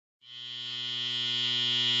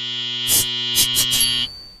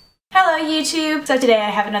YouTube! So today I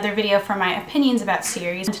have another video for my opinions about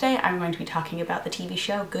series. And today I'm going to be talking about the TV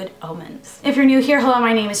show Good Omens. If you're new here, hello,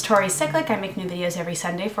 my name is Tori Cyclic. I make new videos every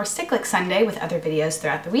Sunday for Cyclic Sunday with other videos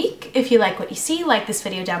throughout the week. If you like what you see, like this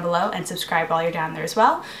video down below and subscribe while you're down there as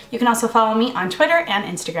well. You can also follow me on Twitter and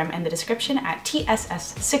Instagram in the description at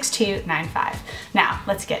tss6295. Now,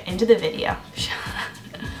 let's get into the video.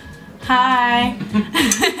 Hi!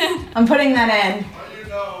 I'm putting that in.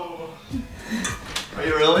 Are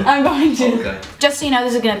you really? I'm going to. Okay. Just so you know,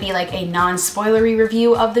 this is going to be like a non-spoilery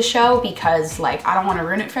review of the show because like I don't want to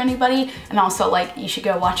ruin it for anybody, and also like you should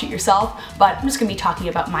go watch it yourself, but I'm just going to be talking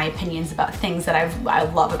about my opinions about things that I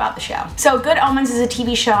love about the show. So Good Omens is a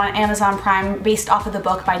TV show on Amazon Prime based off of the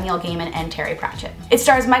book by Neil Gaiman and Terry Pratchett. It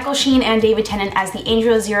stars Michael Sheen and David Tennant as the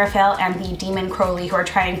angel Aziraphale and the demon Crowley, who are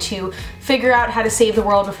trying to figure out how to save the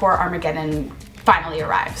world before Armageddon finally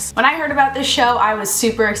arrives. When I heard about this show, I was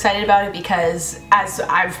super excited about it because, as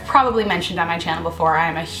I've probably mentioned on my channel before, I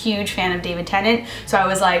am a huge fan of David Tennant. So I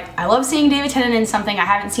was like, I love seeing David Tennant in something. I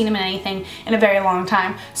haven't seen him in anything in a very long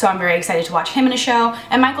time, so I'm very excited to watch him in a show.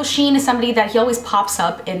 And Michael Sheen is somebody that he always pops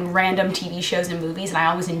up in random TV shows and movies, and I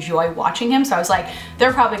always enjoy watching him. So I was like,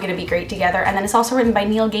 they're probably gonna be great together. And then it's also written by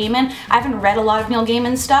Neil Gaiman. I haven't read a lot of Neil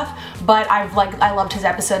Gaiman's stuff, but I loved his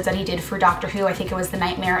episodes that he did for Doctor Who. I think it was The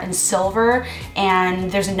Nightmare in Silver, and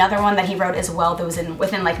there's another one that he wrote as well that was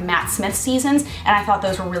within like Matt Smith's seasons, and I thought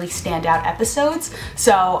those were really standout episodes.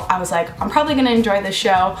 So I was like, I'm probably gonna enjoy this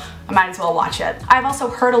show. I might as well watch it. I've also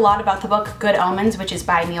heard a lot about the book Good Omens, which is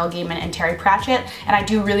by Neil Gaiman and Terry Pratchett, and I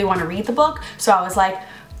do really want to read the book. So I was like,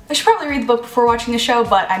 I should probably read the book before watching the show,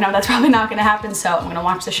 but I know that's probably not going to happen, so I'm going to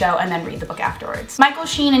watch the show and then read the book afterwards. Michael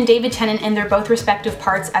Sheen and David Tennant, in their both respective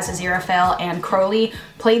parts as Aziraphale and Crowley,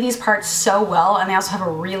 play these parts so well, and they also have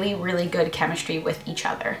a really, really good chemistry with each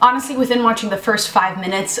other. Honestly, within watching the first 5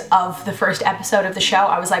 minutes of the first episode of the show,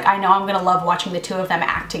 I was like, I know I'm going to love watching the two of them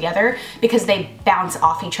act together because they bounce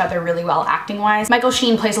off each other really well acting-wise. Michael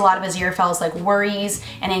Sheen plays a lot of Aziraphale's like worries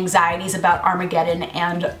and anxieties about Armageddon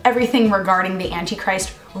and everything regarding the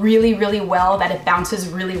Antichrist really, really well, that it bounces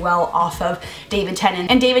really well off of David Tennant.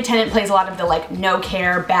 And David Tennant plays a lot of the like no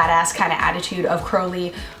care, badass kind of attitude of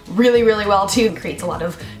Crowley really, really well too. It creates a lot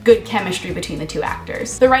of good chemistry between the two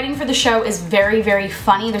actors. The writing for the show is very, very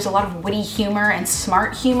funny. There's a lot of witty humor and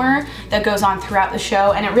smart humor that goes on throughout the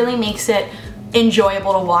show, and it really makes it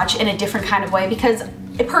enjoyable to watch in a different kind of way because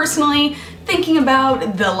personally, thinking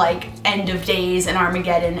about the like end of days and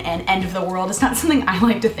Armageddon and end of the world is not something I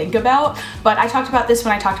like to think about, but I talked about this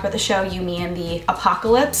when I talked about the show You, Me, and the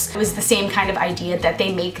Apocalypse. It was the same kind of idea that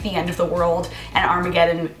they make the end of the world and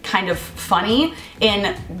Armageddon kind of funny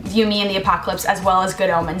in You, Me, and the Apocalypse, as well as Good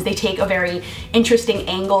Omens. They take a very interesting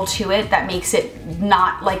angle to it that makes it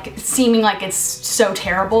not like seeming like it's so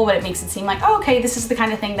terrible, but it makes it seem like, oh, okay, this is the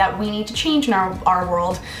kind of thing that we need to change in our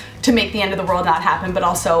world to make the end of the world not happen, but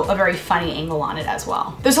also a very funny angle on it as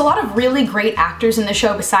well. There's a lot of really great actors in the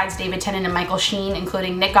show besides David Tennant and Michael Sheen,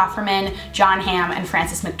 including Nick Offerman, John Hamm, and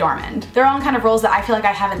Frances McDormand. They're all in kind of roles that I feel like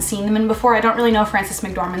I haven't seen them in before. I don't really know Frances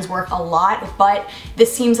McDormand's work a lot, but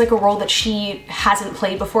this seems like a role that she hasn't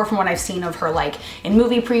played before from what I've seen of her like in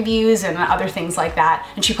movie previews and other things like that,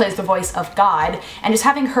 and she plays the voice of God, and just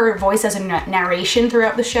having her voice as a narration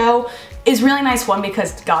throughout the show is really nice, one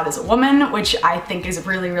because God is a woman, which I think is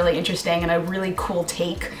really, really interesting and a really cool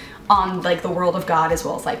take on like the world of God, as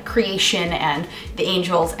well as like creation and the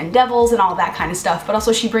angels and devils and all that kind of stuff. But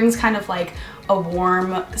also she brings kind of like a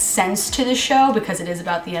warm sense to the show because it is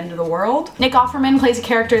about the end of the world. Nick Offerman plays a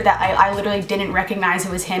character that I literally didn't recognize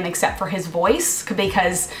it was him except for his voice,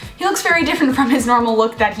 because he looks very different from his normal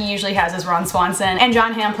look that he usually has as Ron Swanson. And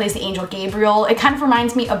John Hamm plays the angel Gabriel. It kind of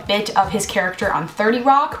reminds me a bit of his character on 30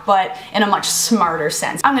 Rock, but in a much smarter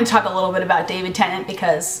sense. I'm going to talk a little bit about David Tennant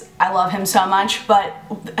because I love him so much, but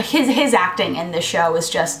his acting in this show is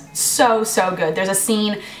just so, so good. There's a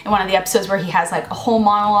scene in one of the episodes where he has like a whole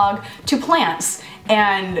monologue to plants,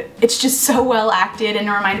 and it's just so well acted, and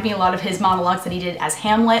it reminded me a lot of his monologues that he did as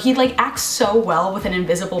Hamlet. He like acts so well with an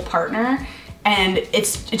invisible partner, and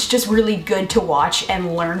it's just really good to watch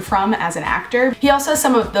and learn from as an actor. He also has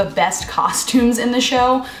some of the best costumes in the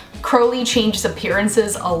show. Crowley changes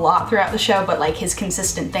appearances a lot throughout the show, but like his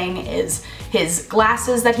consistent thing is his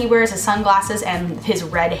glasses that he wears, his sunglasses, and his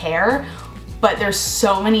red hair. But there's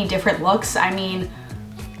so many different looks. I mean,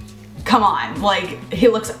 come on, like he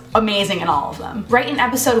looks amazing in all of them. Right in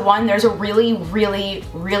episode 1, there's a really, really,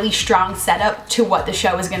 really strong setup to what the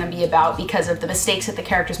show is going to be about because of the mistakes that the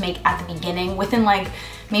characters make at the beginning. Within like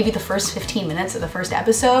maybe the first 15 minutes of the first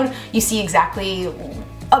episode, you see exactly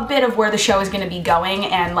a bit of where the show is going to be going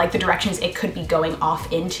and like the directions it could be going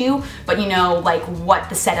off into, but you know, like what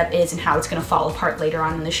the setup is and how it's going to fall apart later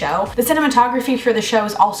on in the show. The cinematography for the show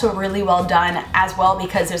is also really well done as well,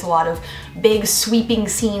 because there's a lot of big sweeping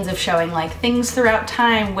scenes of showing like things throughout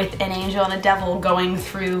time with an angel and a devil going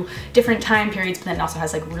through different time periods, but then it also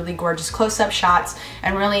has like really gorgeous close-up shots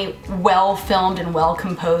and really well filmed and well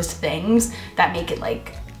composed things that make it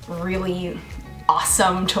like really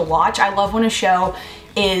awesome to watch. I love when a show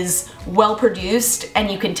is well produced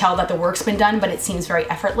and you can tell that the work's been done, but it seems very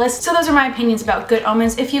effortless. So those are my opinions about Good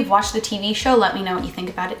Omens. If you've watched the TV show, let me know what you think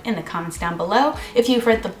about it in the comments down below. If you've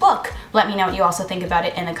read the book, let me know what you also think about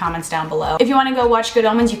it in the comments down below. If you want to go watch Good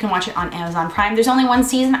Omens, you can watch it on Amazon Prime. There's only one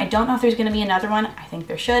season. I don't know if there's going to be another one. I think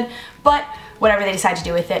there should, but whatever they decide to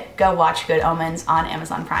do with it, go watch Good Omens on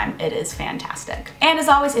Amazon Prime. It is fantastic. And as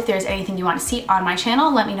always, if there's anything you want to see on my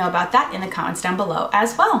channel, let me know about that in the comments down below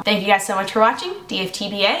as well. Thank you guys so much for watching,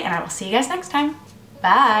 DFTBA, and I will see you guys next time.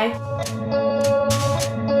 Bye!